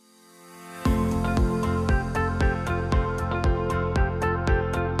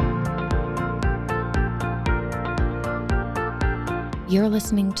You're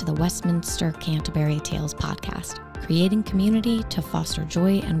listening to the Westminster-Canterbury Tales podcast, creating community to foster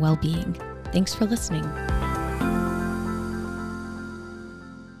joy and well-being. Thanks for listening.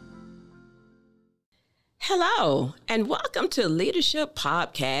 Hello, and welcome to Leadership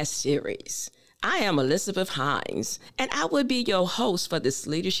Podcast Series. I am Elizabeth Hines, and I will be your host for this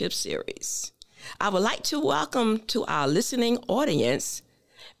leadership series. I would like to welcome to our listening audience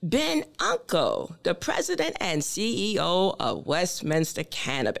Ben Unkle, the president and CEO of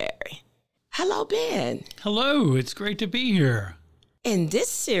Westminster-Canterbury. Hello, Ben. Hello, it's great to be here. In this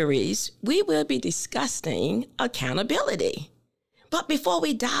series, we will be discussing accountability. But before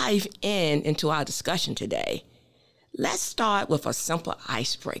we dive into our discussion today, let's start with a simple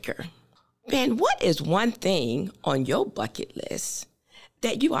icebreaker. Ben, what is one thing on your bucket list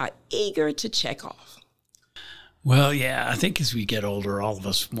that you are eager to check off? Well, yeah, I think as we get older, all of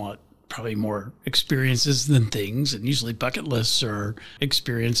us want probably more experiences than things, and usually bucket lists are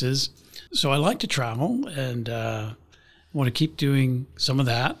experiences. So I like to travel and want to keep doing some of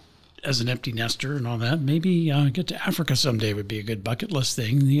that as an empty nester and all that. Maybe get to Africa someday would be a good bucket list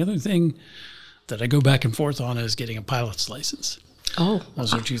thing. The other thing that I go back and forth on is getting a pilot's license. Oh,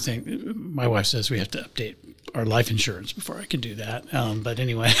 those are two things. My wife says we have to update our life insurance before I can do that. But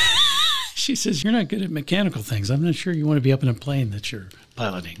anyway, she says, you're not good at mechanical things. I'm not sure you want to be up in a plane that you're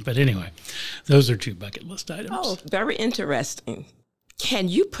piloting. But anyway, those are two bucket list items. Oh, very interesting. Can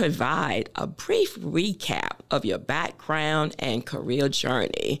you provide a brief recap of your background and career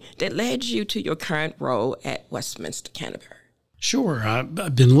journey that led you to your current role at Westminster-Canterbury? Sure.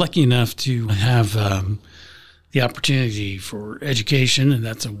 I've been lucky enough to have the opportunity for education, and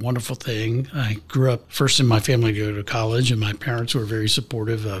that's a wonderful thing. I grew up first in my family to go to college, and my parents were very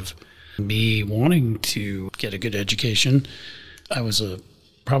supportive of me wanting to get a good education. I was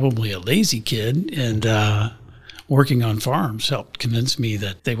probably a lazy kid, and working on farms helped convince me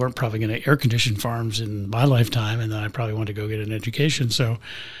that they weren't probably going to air condition farms in my lifetime, and that I probably wanted to go get an education. So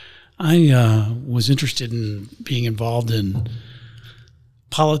I was interested in being involved in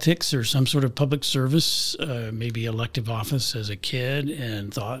politics or some sort of public service, maybe elective office as a kid,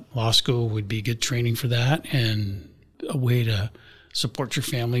 and thought law school would be good training for that and a way to support your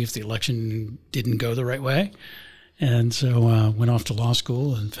family if the election didn't go the right way. And so went off to law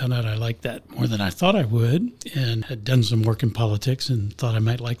school and found out I liked that more than I thought I would, and had done some work in politics and thought I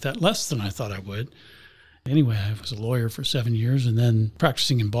might like that less than I thought I would. Anyway, I was a lawyer for 7 years, and then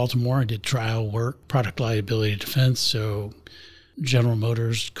practicing in Baltimore, I did trial work, product liability defense, so General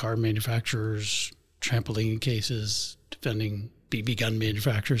Motors, car manufacturers, trampoline cases, defending BB gun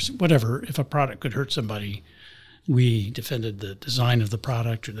manufacturers, whatever. If a product could hurt somebody, we defended the design of the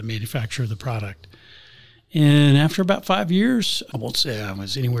product or the manufacture of the product. And after about 5 years, I won't say I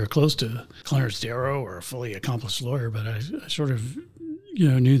was anywhere close to Clarence Darrow or a fully accomplished lawyer, but I sort of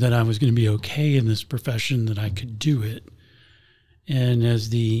knew that I was going to be okay in this profession, that I could do it. And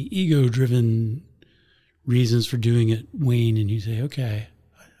as the ego-driven reasons for doing it wane, and you say, okay,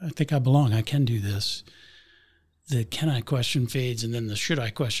 I think I belong, I can do this, the can I question fades, and then the should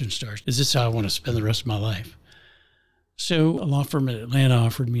I question starts. Is this how I want to spend the rest of my life? So a law firm in Atlanta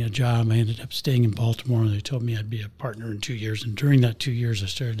offered me a job. I ended up staying in Baltimore. They told me I'd be a partner in 2 years. And during that 2 years, I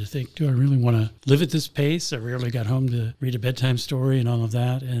started to think, do I really want to live at this pace? I rarely got home to read a bedtime story and all of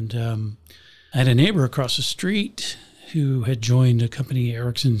that. And I had a neighbor across the street who had joined a company,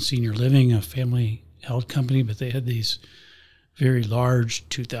 Erickson Senior Living, a family-held company, but they had these very large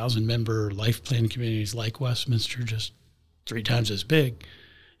 2,000-member life plan communities like Westminster, just 3 times as big.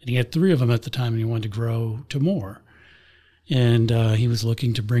 And he had 3 of them at the time, and he wanted to grow to more. And he was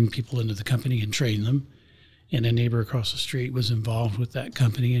looking to bring people into the company and train them. And a neighbor across the street was involved with that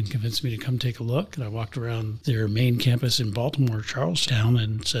company and convinced me to come take a look. And I walked around their main campus in Baltimore, Charlestown,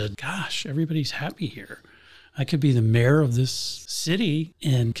 and said, gosh, everybody's happy here. I could be the mayor of this city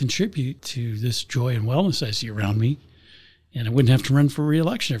and contribute to this joy and wellness I see around me. And I wouldn't have to run for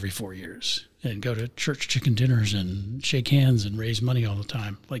re-election every 4 years and go to church chicken dinners and shake hands and raise money all the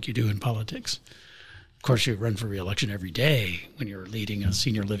time like you do in politics. Of course, you run for re-election every day when you're leading a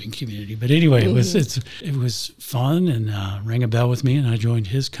senior living community. But anyway, it was fun and rang a bell with me, and I joined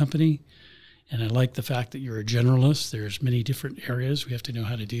his company. And I like the fact that you're a generalist. There's many different areas. We have to know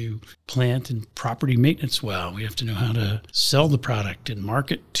how to do plant and property maintenance well. We have to know how to sell the product and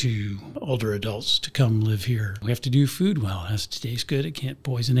market to older adults to come live here. We have to do food well. It has to taste good. It can't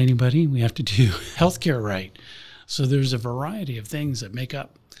poison anybody. We have to do healthcare right. So there's a variety of things that make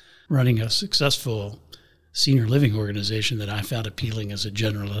up running a successful senior living organization that I found appealing as a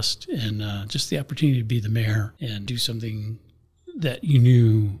generalist, and just the opportunity to be the mayor and do something that you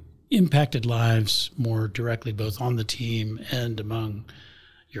knew impacted lives more directly, both on the team and among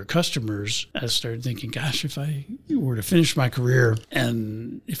your customers, I started thinking, gosh, if I were to finish my career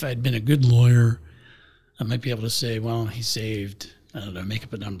and if I'd been a good lawyer, I might be able to say, well, he saved, I don't know, make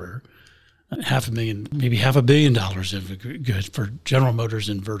up a number, $500,000, maybe $500 million of good for General Motors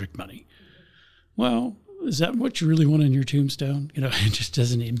and verdict money. Well, is that what you really want on your tombstone? You know, it just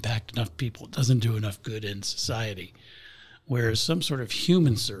doesn't impact enough people. It doesn't do enough good in society. Whereas some sort of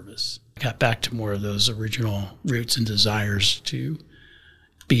human service got back to more of those original roots and desires to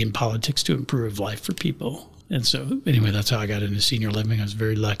be in politics to improve life for people. And so anyway, that's how I got into senior living. I was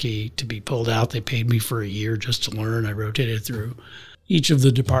very lucky to be pulled out. They paid me for a year just to learn. I rotated through each of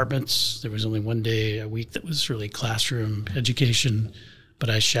the departments. There was only one day a week that was really classroom education, but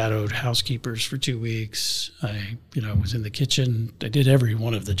I shadowed housekeepers for 2 weeks. I, was in the kitchen. I did every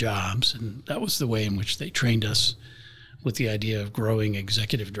one of the jobs, and that was the way in which they trained us with the idea of growing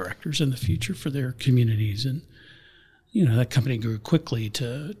executive directors in the future for their communities. And, that company grew quickly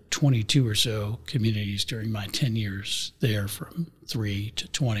to 22 or so communities during my 10 years there, from 3 to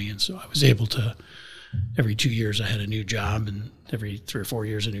 20. And so I was able to, every 2 years I had a new job, and every 3 or 4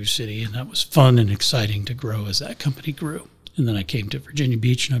 years a new city. And that was fun and exciting to grow as that company grew. And then I came to Virginia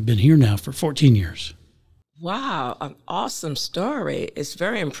Beach, and I've been here now for 14 years. Wow, an awesome story. It's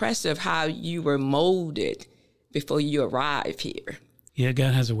very impressive how you were molded before you arrived here. Yeah,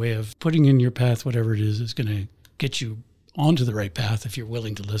 God has a way of putting in your path whatever it is going to get you onto the right path if you're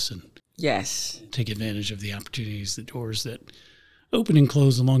willing to listen. Yes. Take advantage of the opportunities, the doors that open and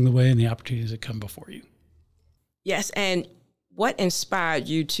close along the way, and the opportunities that come before you. Yes, and what inspired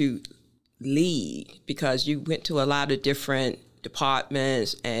you to lead? Because you went to a lot of different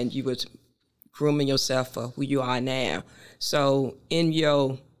departments and you was grooming yourself for who you are now. So in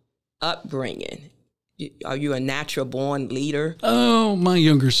your upbringing, are you a natural born leader? Oh, my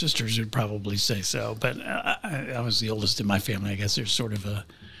younger sisters would probably say so, but I was the oldest in my family. I guess there's sort of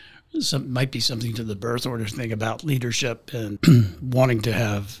might be something to the birth order thing about leadership and wanting to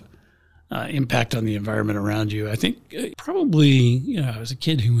have impact on the environment around you. I think probably, I was a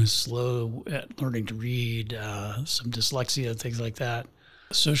kid who was slow at learning to read, some dyslexia and things like that,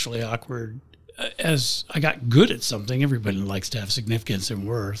 socially awkward. As I got good at something, everybody likes to have significance and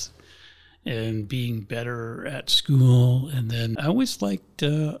worth, and being better at school. And then I always liked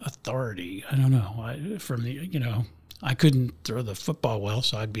authority. I don't know. I couldn't throw the football well,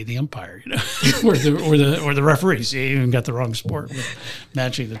 so I'd be the umpire, or the referee. See, I even got the wrong sport with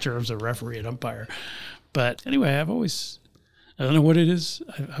matching the terms of referee and umpire. But anyway, I don't know what it is.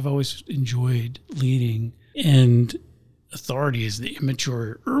 I've always enjoyed leading, and authority is the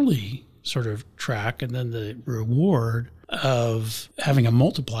immature early sort of track, and then the reward of having a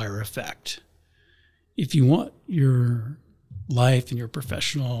multiplier effect. If you want your life and your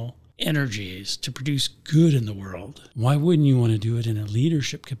professional energies to produce good in the world, why wouldn't you want to do it in a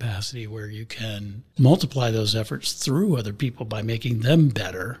leadership capacity where you can multiply those efforts through other people by making them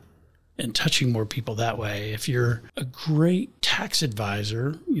better and touching more people that way? If you're a great tax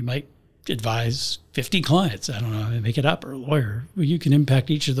advisor, you might advise 50 clients, I don't know, make it up, or a lawyer. Well, you can impact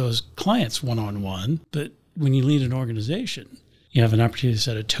each of those clients one-on-one. But when you lead an organization, you have an opportunity to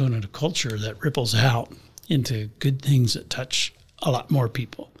set a tone and a culture that ripples out into good things that touch a lot more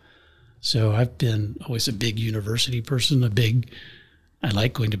people. So I've been always a big university person, I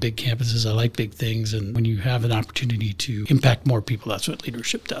like going to big campuses, I like big things. And when you have an opportunity to impact more people, that's what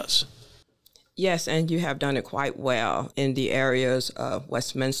leadership does. Yes, and you have done it quite well in the areas of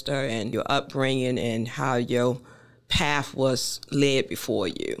Westminster and your upbringing and how your path was led before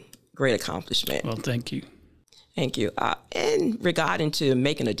you. Great accomplishment. Well, thank you. Thank you. In regarding to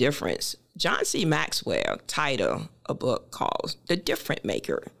making a difference, John C. Maxwell titled a book called The Difference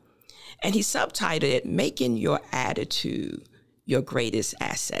Maker, and he subtitled it, Making Your Attitude Your Greatest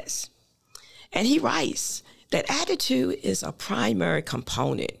Assets. And he writes that attitude is a primary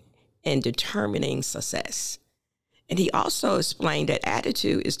component in determining success. And he also explained that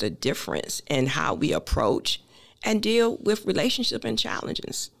attitude is the difference in how we approach and deal with relationship and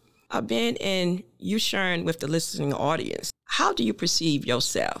challenges. Ben, and you sharing with the listening audience, how do you perceive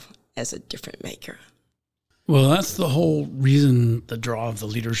yourself as a difference maker? Well, that's the whole reason, the draw of the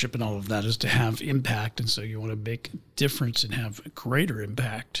leadership and all of that is to have impact. And so you want to make a difference and have a greater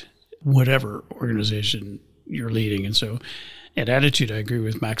impact, whatever organization you're leading. And so and attitude, I agree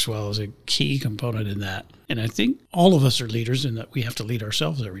with Maxwell, is a key component in that. And I think all of us are leaders in that we have to lead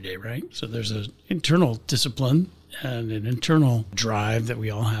ourselves every day, right? So there's an internal discipline and an internal drive that we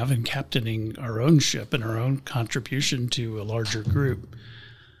all have in captaining our own ship and our own contribution to a larger group.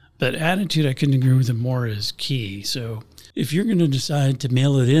 But attitude, I couldn't agree with him more, is key. So if you're going to decide to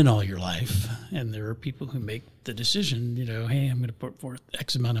mail it in all your life, and there are people who make the decision, hey, I'm going to put forth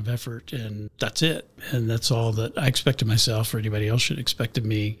X amount of effort and that's it. And that's all that I expect of myself or anybody else should expect of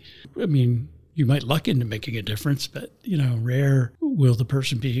me. I mean, you might luck into making a difference, but, rare will the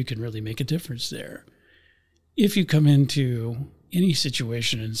person be who can really make a difference there. If you come into any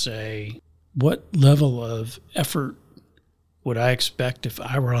situation and say, what level of effort would I expect if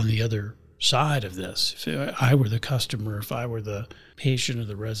I were on the other side of this? If I were the customer, if I were the patient or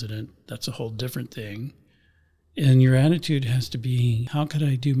the resident, that's a whole different thing. And your attitude has to be, how can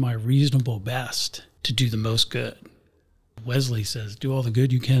I do my reasonable best to do the most good? Wesley says, do all the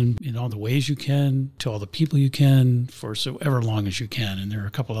good you can in all the ways you can, to all the people you can, for so ever long as you can. And there are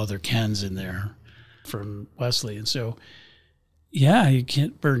a couple other cans in there from Wesley. And so, yeah, you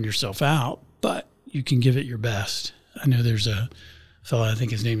can't burn yourself out, but you can give it your best. I know there's a fellow, I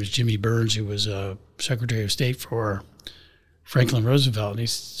think his name is Jimmy Burns, who was a Secretary of State for Franklin Roosevelt. And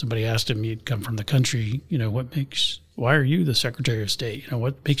somebody asked him, he'd come from the country, why are you the Secretary of State?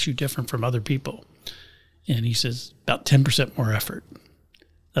 What makes you different from other people? And he says, about 10% more effort.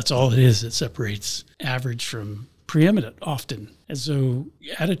 That's all it is that separates average from preeminent often. And so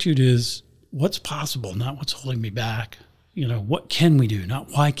attitude is, what's possible, not what's holding me back. What can we do,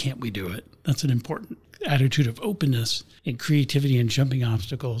 not why can't we do it? That's an important attitude of openness and creativity and jumping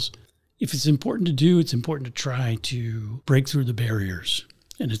obstacles. If it's important to do, it's important to try to break through the barriers.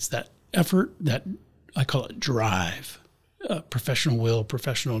 And it's that effort, that I call it drive, professional will,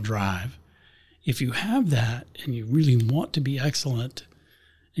 professional drive. If you have that and you really want to be excellent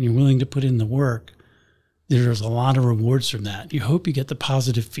and you're willing to put in the work, there's a lot of rewards from that. You hope you get the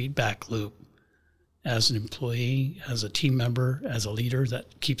positive feedback loop as an employee, as a team member, as a leader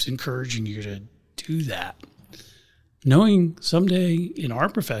that keeps encouraging you to do that. Knowing someday in our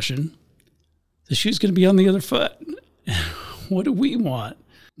profession, the shoe's going to be on the other foot. What do we want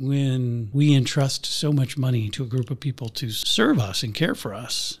when we entrust so much money to a group of people to serve us and care for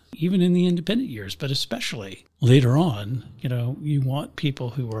us, even in the independent years, but especially later on? You want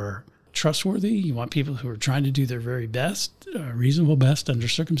people who are trustworthy. You want people who are trying to do their very best, reasonable best under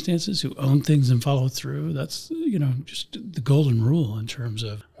circumstances, who own things and follow through. That's, just the golden rule in terms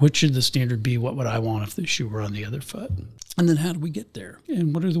of what should the standard be? What would I want if the shoe were on the other foot? And then how do we get there?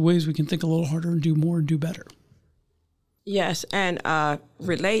 And what are the ways we can think a little harder and do more and do better? Yes, and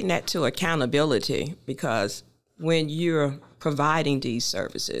relating that to accountability, because when you're providing these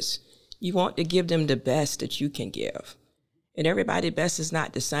services, you want to give them the best that you can give. And everybody's best is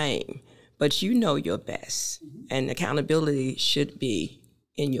not the same, but you know your best. And accountability should be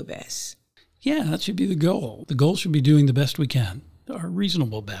in your best. Yeah, that should be the goal. The goal should be doing the best we can, our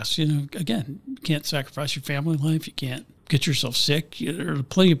reasonable best. Again, you can't sacrifice your family life. You can't get yourself sick. There are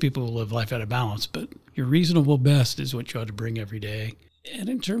plenty of people who live life out of balance, but your reasonable best is what you ought to bring every day. And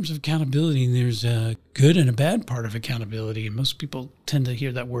in terms of accountability, there's a good and a bad part of accountability. And most people tend to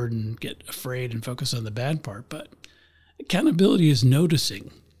hear that word and get afraid and focus on the bad part. But accountability is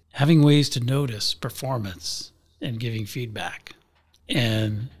noticing, having ways to notice performance and giving feedback.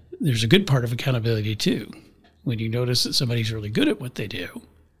 And there's a good part of accountability too. When you notice that somebody's really good at what they do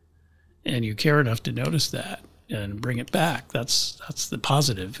and you care enough to notice that and bring it back, that's the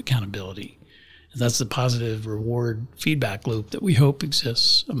positive accountability. And that's the positive reward feedback loop that we hope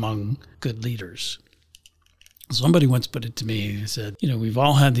exists among good leaders. Somebody once put it to me, they said, we've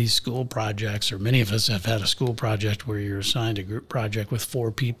all had these school projects, or many of us have had a school project where you're assigned a group project with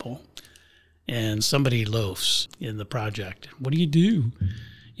 4 people and somebody loafs in the project. What do you do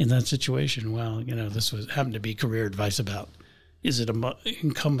in that situation? Well, this happened to be career advice about, is it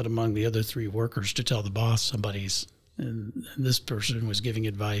incumbent among the other 3 workers to tell the boss somebody's, and this person was giving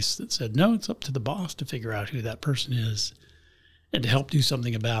advice that said, no, it's up to the boss to figure out who that person is and to help do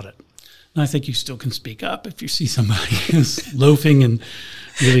something about it. And I think you still can speak up if you see somebody who's loafing and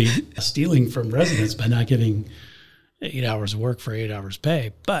really stealing from residents by not giving 8 hours of work for 8 hours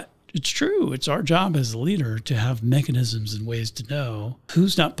pay. But it's true. It's our job as a leader to have mechanisms and ways to know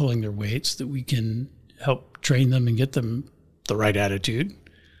who's not pulling their weight so that we can help train them and get them the right attitude.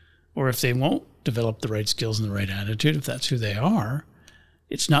 Or if they won't develop the right skills and the right attitude, if that's who they are,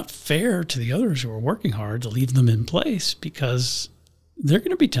 it's not fair to the others who are working hard to leave them in place, because they're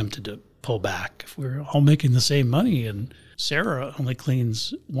going to be tempted to pull back. If we're all making the same money and Sarah only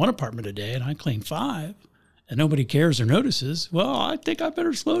cleans 1 apartment a day and I clean 5 and nobody cares or notices, well, I think I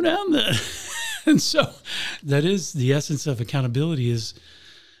better slow down then. And so that is the essence of accountability, is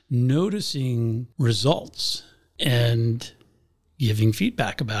noticing results and giving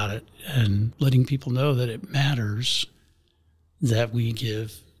feedback about it and letting people know that it matters that we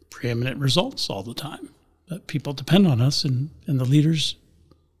give preeminent results all the time. But people depend on us, and the leaders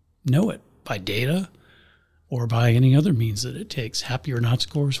know it by data or by any other means that it takes, happy or not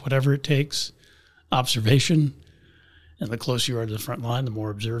scores, whatever it takes, observation. And the closer you are to the front line, the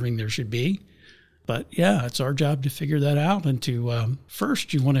more observing there should be. But yeah, it's our job to figure that out. And to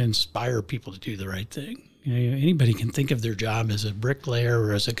first, you want to inspire people to do the right thing. Anybody can think of their job as a bricklayer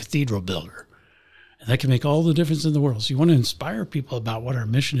or as a cathedral builder. And that can make all the difference in the world. So you want to inspire people about what our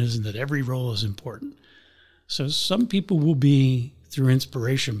mission is and that every role is important. So some people will be, through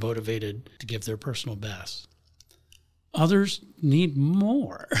inspiration, motivated to give their personal best. Others need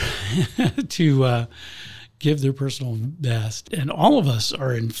more to give their personal best. And all of us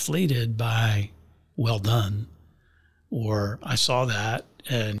are inflated by, well done, or I saw that,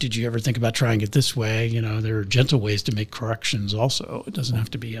 and did you ever think about trying it this way? There are gentle ways to make corrections also. It doesn't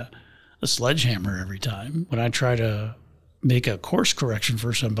have to be a sledgehammer every time. When I try to make a course correction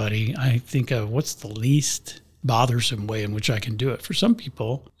for somebody, I think of what's the least bothersome way in which I can do it. For some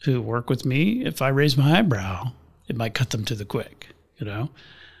people who work with me, if I raise my eyebrow, it might cut them to the quick,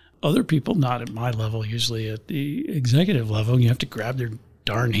 Other people, not at my level, usually at the executive level, you have to grab their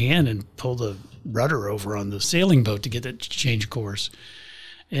darn hand and pull the rudder over on the sailing boat to get it to change course.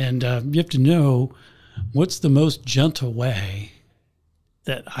 And you have to know what's the most gentle way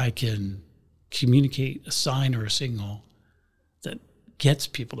that I can communicate a sign or a signal that gets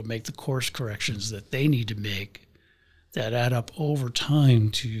people to make the course corrections that they need to make that add up over time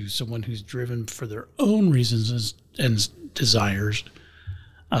to someone who's driven for their own reasons and desires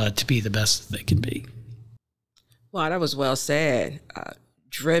to be the best that they can be. Well, that was well said.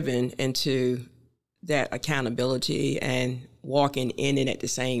 Driven into that accountability and walking in it at the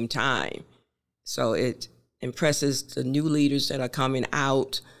same time. So it impresses the new leaders that are coming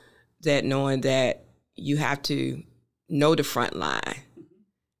out, that knowing that you have to know the front line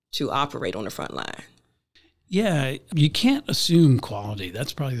to operate on the front line. Yeah, you can't assume quality.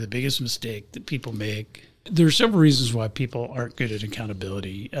 That's probably the biggest mistake that people make. There are several reasons why people aren't good at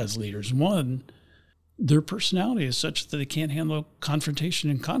accountability as leaders. One, their personality is such that they can't handle confrontation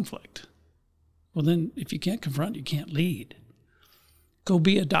and conflict. Well, then if you can't confront, you can't lead. Go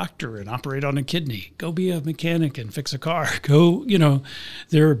be a doctor and operate on a kidney. Go be a mechanic and fix a car.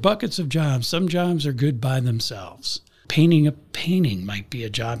 There are buckets of jobs. Some jobs are good by themselves. Painting a painting might be a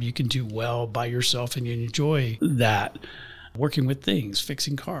job you can do well by yourself and you enjoy that. Working with things,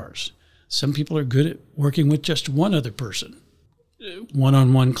 fixing cars. Some people are good at working with just one other person.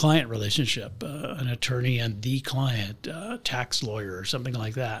 One-on-one client relationship, an attorney and the client, a tax lawyer or something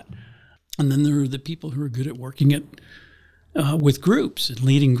like that. And then there are the people who are good at working with groups and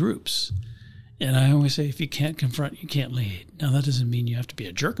leading groups. And I always say, if you can't confront, you can't lead. Now, that doesn't mean you have to be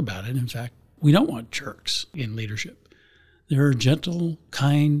a jerk about it. In fact, we don't want jerks in leadership. There are gentle,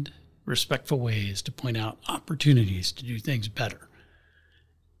 kind, respectful ways to point out opportunities to do things better.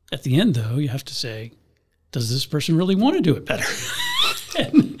 At the end, though, you have to say, does this person really want to do it better?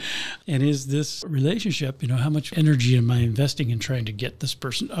 and is this relationship, how much energy am I investing in trying to get this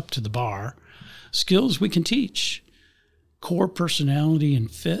person up to the bar? Skills we can teach. Core personality and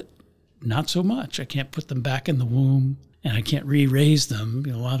fit, not so much. I can't put them back in the womb and I can't re-raise them.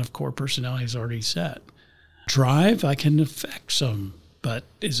 A lot of core personality is already set. Drive, I can affect some, but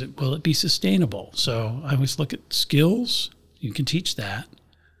will it be sustainable? So I always look at skills. You can teach that.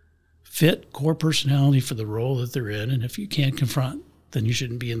 Fit, core personality for the role that they're in. And if you can't confront, then you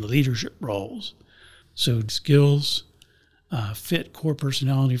shouldn't be in the leadership roles. So skills, fit, core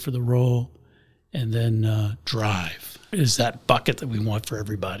personality for the role, and then drive is that bucket that we want for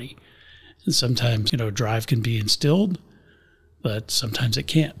everybody. And sometimes, drive can be instilled, but sometimes it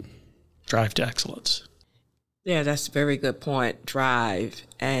can't. Drive to excellence. Yeah, that's a very good point. Drive.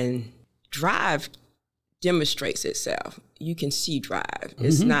 And drive demonstrates itself. You can see drive.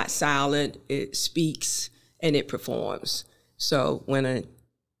 It's not silent. It speaks and it performs. So when a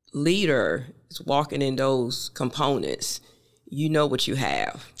leader is walking in those components, you know what you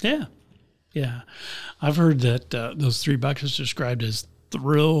have. Yeah. Yeah. I've heard that those three buckets described as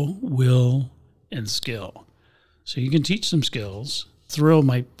thrill, will, and skill. So you can teach some skills. Thrill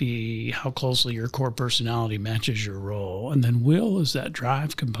might be how closely your core personality matches your role. And then will is that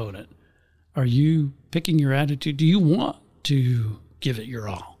drive component. Are you picking your attitude? Do you want to give it your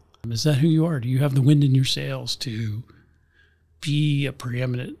all? Is that who you are? Do you have the wind in your sails to be a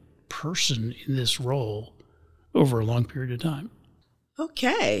preeminent person in this role over a long period of time?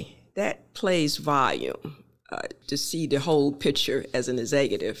 Okay, that plays volume to see the whole picture as an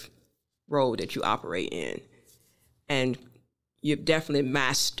executive role that you operate in. And you've definitely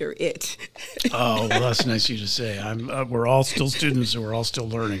mastered it. Oh, well, that's nice of you to say. We're all still students and we're all still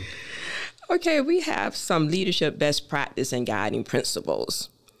learning. Okay, we have some leadership best practice and guiding principles.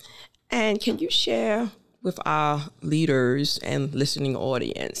 And can you share with our leaders and listening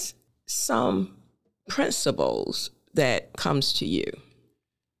audience some principles that comes to you?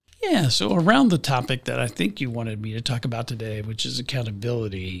 Yeah, so around the topic that I think you wanted me to talk about today, which is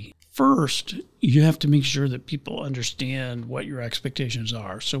accountability, first, you have to make sure that people understand what your expectations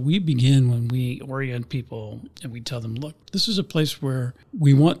are. So we begin when we orient people and we tell them, look, this is a place where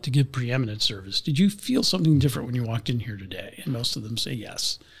we want to give preeminent service. Did you feel something different when you walked in here today? And most of them say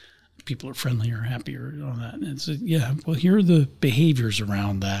yes. People are friendlier, happier on that. And so, yeah, well, here are the behaviors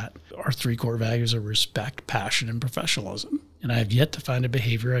around that. Our 3 core values are respect, passion, and professionalism. And I have yet to find a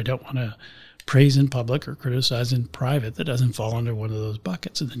behavior I don't want to praise in public or criticize in private that doesn't fall under one of those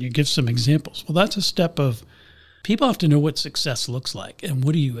buckets. And then you give some examples. Well, that's a step of people have to know what success looks like. And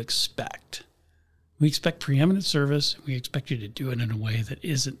what do you expect? We expect preeminent service. We expect you to do it in a way that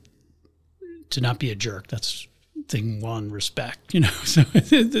isn't to not be a jerk. That's thing one, respect. So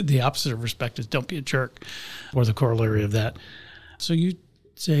the opposite of respect is don't be a jerk, or the corollary of that. So you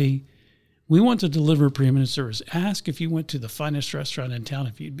say, we want to deliver preeminent service. Ask if you went to the finest restaurant in town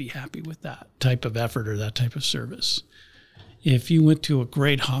if you'd be happy with that type of effort or that type of service. If you went to a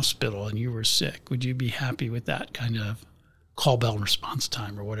great hospital and you were sick, would you be happy with that kind of call bell response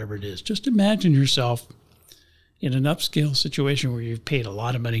time or whatever it is? Just imagine yourself in an upscale situation where you've paid a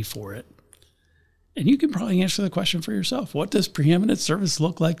lot of money for it. And you can probably answer the question for yourself. What does preeminent service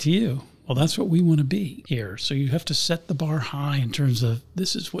look like to you? Well, that's what we want to be here. So you have to set the bar high in terms of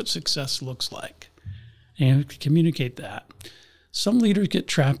this is what success looks like. And you have to communicate that. Some leaders get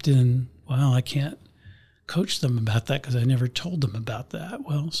trapped in, well, I can't coach them about that because I never told them about that.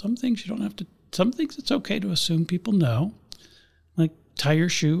 Well, some things you don't have to, some things it's okay to assume people know. Like tie your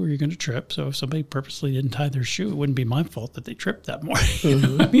shoe or you're going to trip. So if somebody purposely didn't tie their shoe, it wouldn't be my fault that they tripped that morning.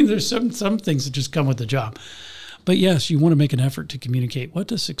 Mm-hmm. I mean, there's some things that just come with the job. But yes, you want to make an effort to communicate what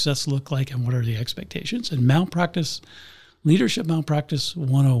does success look like and what are the expectations. And malpractice, leadership malpractice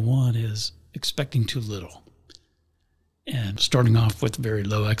 101 is expecting too little. And starting off with very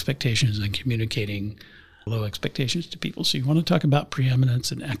low expectations and communicating low expectations to people. So you want to talk about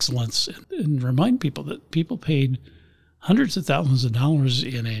preeminence and excellence and remind people that people paid hundreds of thousands of dollars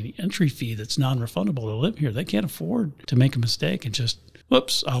in an entry fee that's non-refundable to live here. They can't afford to make a mistake and just,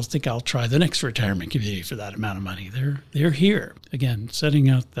 whoops, I'll try the next retirement community for that amount of money. They're here. Again,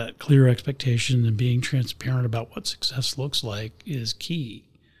 setting out that clear expectation and being transparent about what success looks like is key.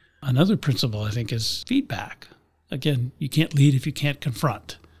 Another principle, I think, is feedback. Again, you can't lead if you can't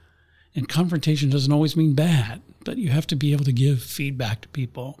confront. And confrontation doesn't always mean bad, but you have to be able to give feedback to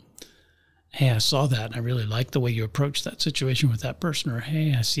people. Hey, I saw that, and I really like the way you approached that situation with that person. Or,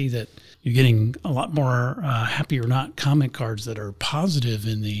 hey, I see that you're getting a lot more happy or not comment cards that are positive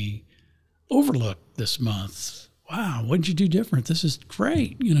in the Overlook this month. Wow, what did you do different? This is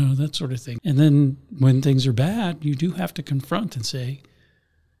great, that sort of thing. And then when things are bad, you do have to confront and say,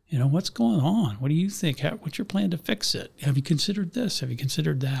 what's going on? What do you think? What's your plan to fix it? Have you considered this? Have you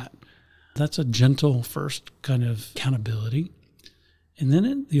considered that? That's a gentle first kind of accountability. And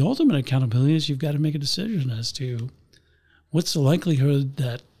then the ultimate accountability is you've got to make a decision as to what's the likelihood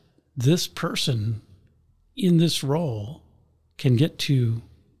that this person in this role can get to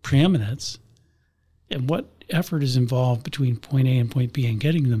preeminence and what effort is involved between point A and point B and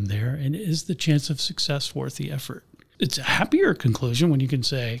getting them there, and is the chance of success worth the effort? It's a happier conclusion when you can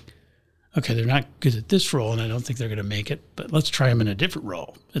say, okay, they're not good at this role and I don't think they're going to make it, but let's try them in a different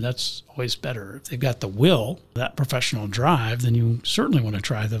role. And that's always better. If they've got the will, that professional drive, then you certainly want to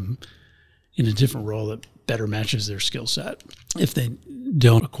try them in a different role that better matches their skill set if they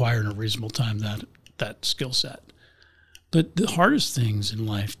don't acquire in a reasonable time that skill set. But the hardest things in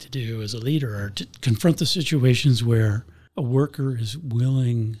life to do as a leader are to confront the situations where a worker is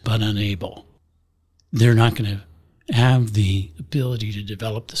willing but unable. They're not going to have the ability to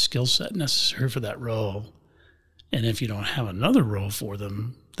develop the skill set necessary for that role. And if you don't have another role for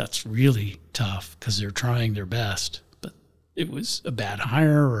them, that's really tough because they're trying their best, but it was a bad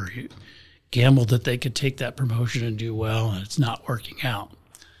hire or you gambled that they could take that promotion and do well and it's not working out.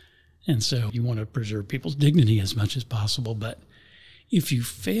 And so you want to preserve people's dignity as much as possible. But if you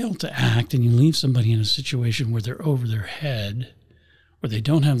fail to act and you leave somebody in a situation where they're over their head or they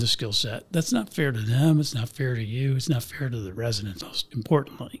don't have the skill set, that's not fair to them. It's not fair to you. It's not fair to the residents, most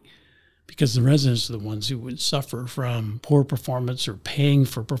importantly, because the residents are the ones who would suffer from poor performance or paying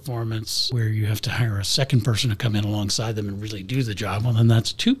for performance where you have to hire a second person to come in alongside them and really do the job. Well, then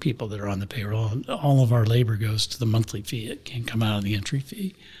that's 2 people that are on the payroll. All of our labor goes to the monthly fee. It can't come out of the entry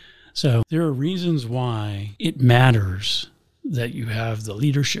fee. So there are reasons why it matters that you have the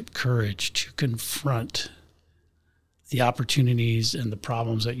leadership courage to confront the opportunities and the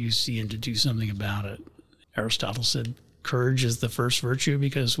problems that you see and to do something about it. Aristotle said courage is the first virtue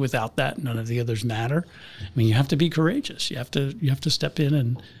because without that, none of the others matter. I mean, you have to be courageous. You have to step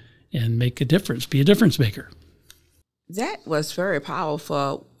in and make a difference, be a difference maker. That was very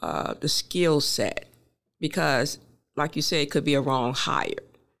powerful, the skill set, because like you said, it could be a wrong hire.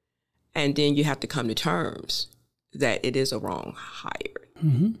 And then you have to come to terms that it is a wrong hire.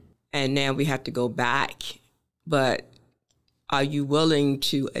 Mm-hmm. And now we have to go back. But are you willing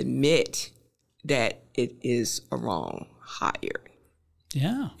to admit that it is a wrong hire?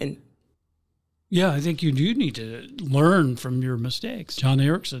 Yeah. And yeah, I think you do need to learn from your mistakes. John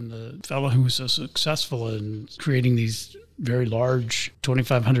Erickson, the fellow who was so successful in creating these very large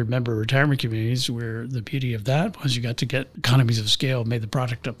 2,500 member retirement communities, where the beauty of that was you got to get economies of scale, made the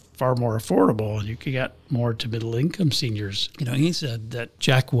product far more affordable, and you could get more to middle income seniors. You know, he said that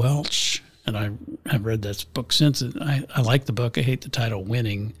Jack Welch, and I have read that book since, and I like the book. I hate the title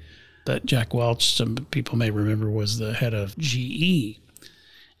Winning, but Jack Welch, some people may remember, was the head of GE.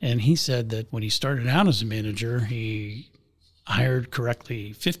 And he said that when he started out as a manager, he hired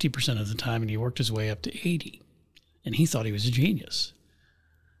correctly 50% of the time, and he worked his way up to 80%. And he thought he was a genius.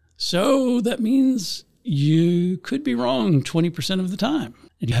 So that means you could be wrong 20% of the time.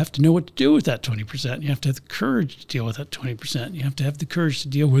 And you have to know what to do with that 20%. You have to have the courage to deal with that 20%. You have to have the courage to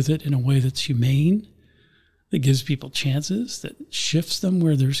deal with it in a way that's humane, that gives people chances, that shifts them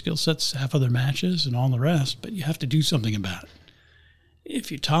where their skill sets half of their matches and all the rest. But you have to do something about it.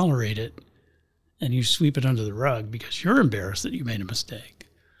 If you tolerate it and you sweep it under the rug because you're embarrassed that you made a mistake,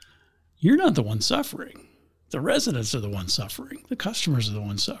 you're not the one suffering. The residents are the ones suffering. The customers are the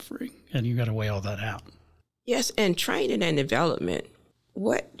ones suffering. And you got to weigh all that out. yes, and training and development.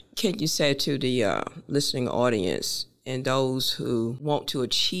 What can you say to the listening audience and those who want to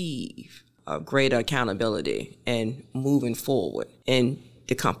achieve greater accountability and moving forward in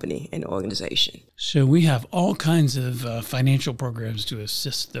the company and the organization? So we have all kinds of financial programs to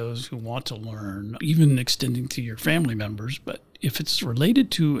assist those who want to learn, even extending to your family members. But if it's related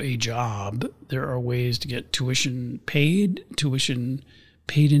to a job, there are ways to get tuition paid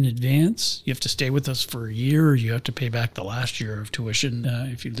in advance. You have to stay with us for a year, or you have to pay back the last year of tuition.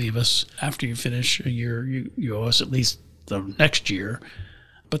 If you leave us after you finish a year, you owe us at least the next year.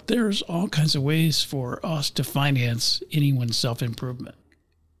 But there's all kinds of ways for us to finance anyone's self-improvement.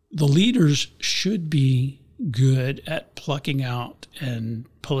 The leaders should be good at plucking out and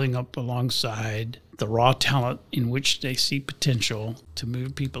pulling up alongside the raw talent in which they see potential to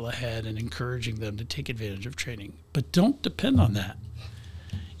move people ahead and encouraging them to take advantage of training. But don't depend on that.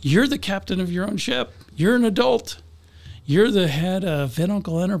 You're the captain of your own ship. You're an adult. You're the head of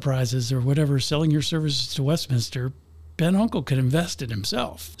Unkle Enterprises or whatever, selling your services to Westminster. Unkle could invest in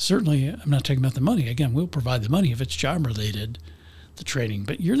himself. Certainly, I'm not talking about the money. Again, we'll provide the money if it's job-related, the training.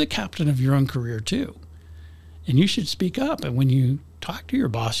 But you're the captain of your own career, too. And you should speak up. And when you talk to your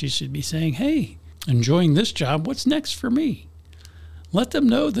boss, you should be saying, hey, enjoying this job, what's next for me? Let them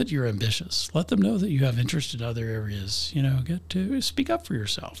know that you're ambitious. Let them know that you have interest in other areas. Get to speak up for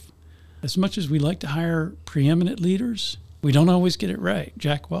yourself. As much as we like to hire preeminent leaders, we don't always get it right.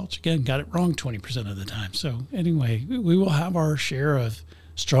 Jack Welch, again, got it wrong 20% of the time. So anyway, we will have our share of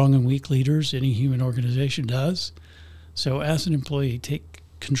strong and weak leaders. Any human organization does. So as an employee, take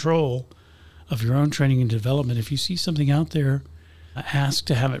control of your own training and development. If you see something out there, ask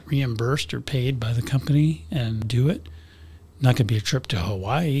to have it reimbursed or paid by the company and do it. Not going to be a trip to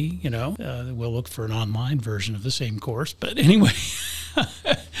Hawaii, we'll look for an online version of the same course. But anyway,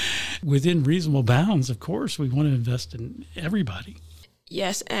 within reasonable bounds, of course, we want to invest in everybody.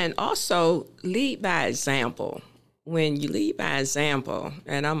 Yes, and also lead by example. When you lead by example,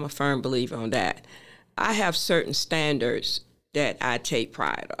 and I'm a firm believer on that, I have certain standards that I take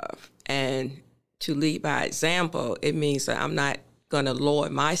pride of. And to lead by example, it means that I'm not going to lower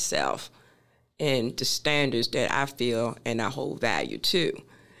myself in the standards that I feel and I hold value to.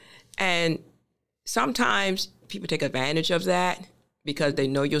 And sometimes people take advantage of that because they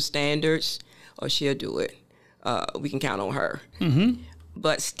know your standards, or she'll do it. We can count on her. Mm-hmm.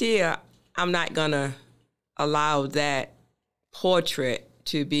 But still, I'm not going to allow that portrait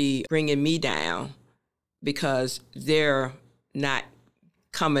to be bringing me down because they're not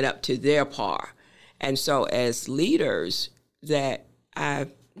coming up to their par. And so as leaders that I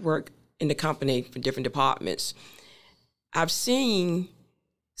work in the company for different departments, I've seen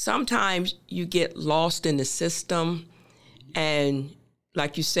sometimes you get lost in the system, and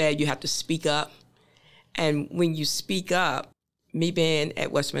like you said, you have to speak up. And when you speak up, me being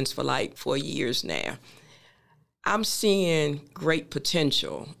at Westminster for like 4 years now, I'm seeing great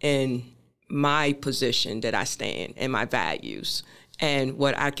potential in my position that I stand and my values and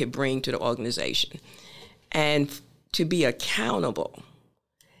what I could bring to the organization. And to be accountable,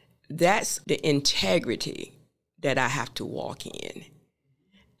 that's the integrity that I have to walk in.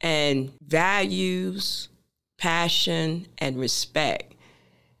 And values, passion, and respect,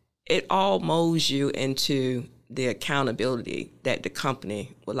 it all molds you into the accountability that the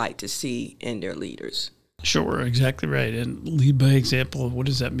company would like to see in their leaders. Sure, exactly right. And lead by example, what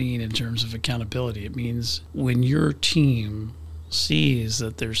does that mean in terms of accountability? It means when your team sees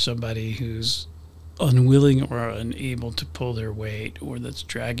that there's somebody who's unwilling or unable to pull their weight or that's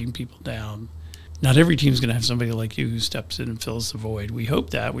dragging people down, not every team's going to have somebody like you who steps in and fills the void. We hope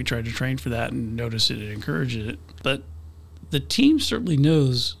that. We try to train for that and notice it and encourage it. But the team certainly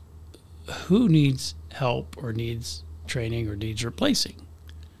knows who needs help or needs training or needs replacing.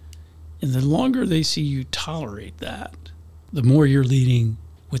 And the longer they see you tolerate that, the more you're leading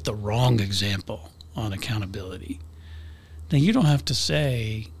with the wrong example on accountability. Now, you don't have to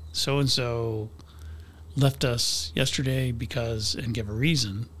say so-and-so left us yesterday because, and give a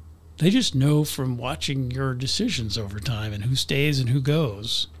reason. They just know from watching your decisions over time and who stays and who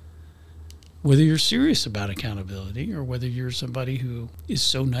goes, whether you're serious about accountability or whether you're somebody who is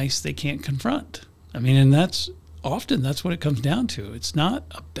so nice they can't confront. I mean, and that's what it comes down to. It's not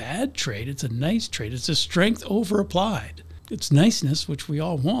a bad trait. It's a nice trait. It's a strength over-applied. It's niceness, which we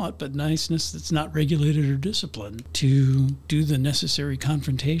all want, but niceness that's not regulated or disciplined, to do the necessary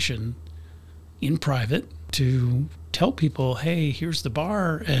confrontation in private, to tell people, hey, here's the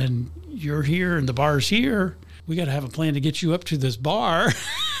bar, and you're here, and the bar's here. We got to have a plan to get you up to this bar.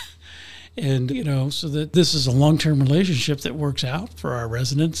 And, so that this is a long-term relationship that works out for our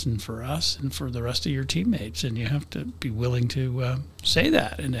residents and for us and for the rest of your teammates. And you have to be willing to say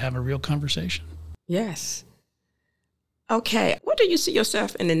that and to have a real conversation. Yes. Okay. What do you see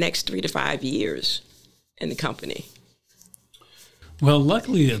yourself in the next 3 to 5 years in the company? Well,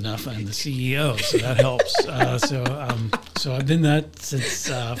 luckily enough, I'm the CEO, so that helps. So I've been that since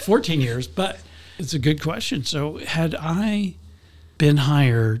 14 years, but it's a good question. So had I been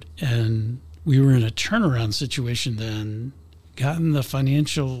hired and we were in a turnaround situation then, gotten the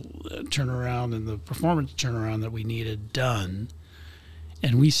financial turnaround and the performance turnaround that we needed done,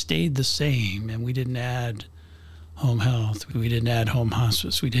 and we stayed the same and we didn't add home health, we didn't add home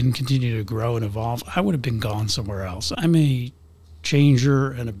hospice, we didn't continue to grow and evolve, I would have been gone somewhere else. I'm a changer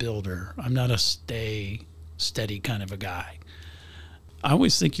and a builder. I'm not a stay steady kind of a guy. I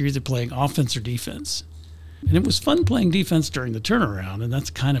always think you're either playing offense or defense. And it was fun playing defense during the turnaround, and that's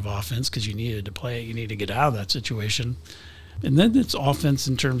kind of offense because you needed to play it. You need to get out of that situation. And then it's offense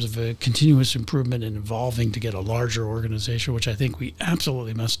in terms of a continuous improvement and evolving to get a larger organization, which I think we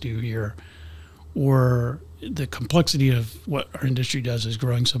absolutely must do here. Or the complexity of what our industry does is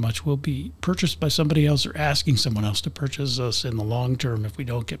growing so much, we'll be purchased by somebody else or asking someone else to purchase us in the long term if we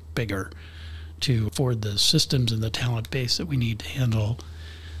don't get bigger to afford the systems and the talent base that we need to handle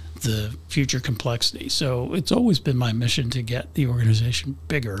the future complexity. So it's always been my mission to get the organization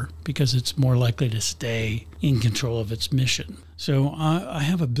bigger because it's more likely to stay in control of its mission. So I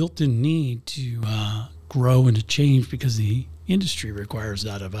have a built-in need to grow and to change because the industry requires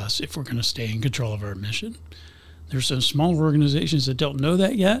that of us if we're going to stay in control of our mission. There's some smaller organizations that don't know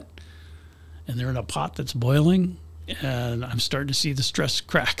that yet, and they're in a pot that's boiling, and I'm starting to see the stress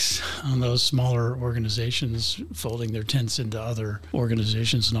cracks on those smaller organizations folding their tents into other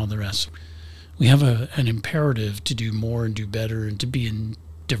organizations and all the rest. We have an imperative to do more and do better and to be in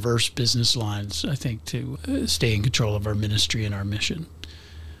diverse business lines, I think, to stay in control of our ministry and our mission.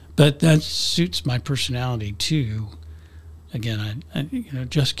 But that suits my personality too. Again, I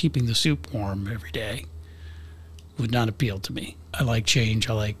just keeping the soup warm every day would not appeal to me. I like change.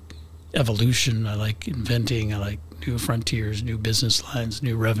 I like evolution. I like inventing. I like new frontiers, new business lines,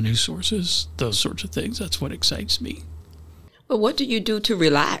 new revenue sources, those sorts of things. That's what excites me. Well, what do you do to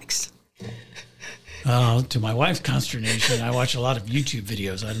relax? To my wife's consternation, I watch a lot of YouTube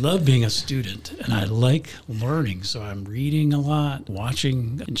videos. I love being a student, and I like learning. So I'm reading a lot,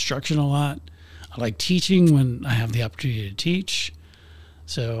 watching instruction a lot. I like teaching when I have the opportunity to teach.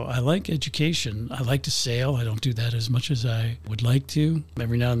 So I like education. I like to sail. I don't do that as much as I would like to.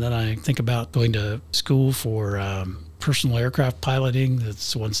 Every now and then I think about going to school for personal aircraft piloting.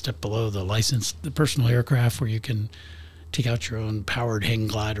 That's one step below the personal aircraft, where you can take out your own powered hang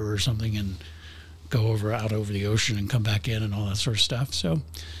glider or something and go out over the ocean and come back in and all that sort of stuff. So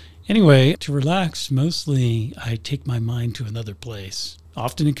anyway, to relax, mostly I take my mind to another place.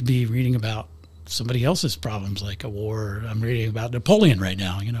 Often it could be reading about somebody else's problems, like a war. I'm reading about Napoleon right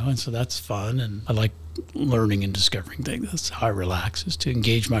now, and so that's fun. And I like learning and discovering things. That's how I relax, is to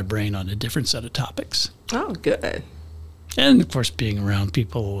engage my brain on a different set of topics. Oh, good. And of course, being around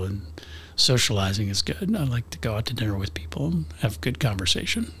people and socializing is good. I like to go out to dinner with people and have good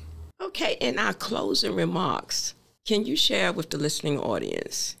conversation. Okay, in our closing remarks, can you share with the listening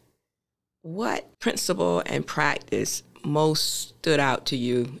audience what principle and practice most stood out to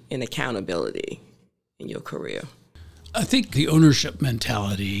you in accountability in your career? I think the ownership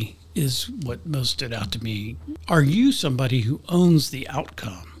mentality is what most stood out to me. Are you somebody who owns the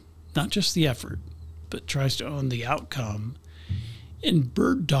outcome, not just the effort, but tries to own the outcome and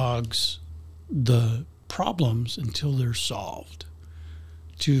bird dogs the problems until they're solved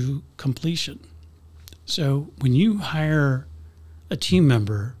to completion? So when you hire a team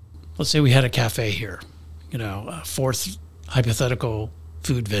member, let's say we had a cafe here, a fourth hypothetical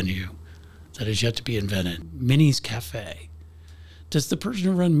food venue that is yet to be invented, Minnie's Cafe. Does the person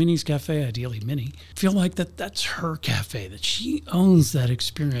who runs Minnie's Cafe, ideally Minnie, feel like that's her cafe, that she owns that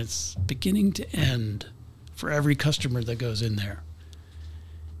experience beginning to end for every customer that goes in there?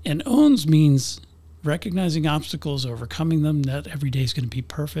 And owns means recognizing obstacles, overcoming them. Not every day is going to be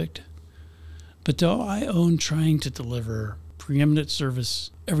perfect. But do I own trying to deliver preeminent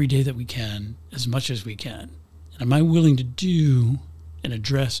service every day that we can, as much as we can? And am I willing to do and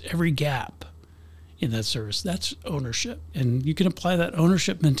address every gap in that service? That's ownership. And you can apply that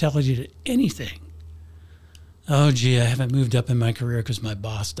ownership mentality to anything. Oh, gee, I haven't moved up in my career because my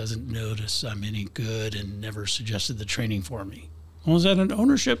boss doesn't notice I'm any good and never suggested the training for me. Well, is that an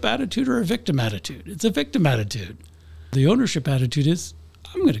ownership attitude or a victim attitude? It's a victim attitude. The ownership attitude is,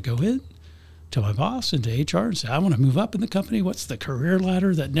 I'm going to go in to my boss and to HR and say, I want to move up in the company. What's the career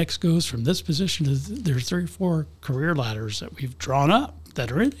ladder that next goes from this position to there's 3 or 4 career ladders that we've drawn up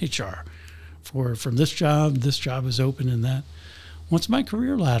that are in HR. From this job is open and that. What's my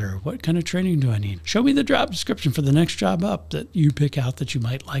career ladder? What kind of training do I need? Show me the job description for the next job up that you pick out that you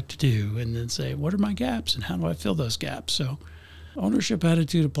might like to do, and then say, what are my gaps and how do I fill those gaps? So ownership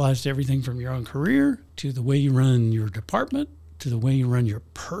attitude applies to everything from your own career to the way you run your department, to the way you run your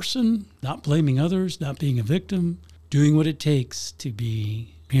person, not blaming others, not being a victim, doing what it takes to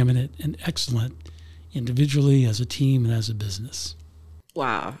be preeminent and excellent individually, as a team, and as a business.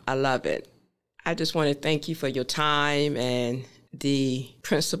 Wow, I love it. I just want to thank you for your time and the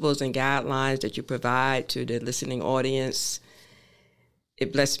principles and guidelines that you provide to the listening audience.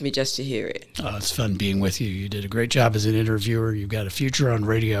 It blessed me just to hear it. It's fun being with you. You did a great job as an interviewer. You've got a future on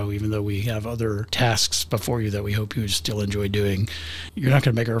radio, even though we have other tasks before you that we hope you still enjoy doing. You're not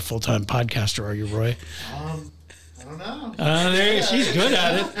going to make her a full-time podcaster, are you, Roy? I don't know. She's good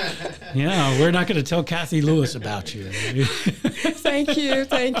at it. Yeah, we're not going to tell Kathy Lewis about you. Thank you.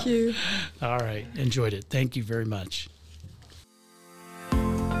 Thank you. All right. Enjoyed it. Thank you very much.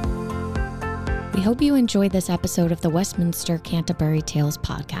 We hope you enjoyed this episode of the Westminster-Canterbury Tales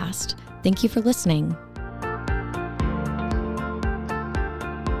podcast. Thank you for listening.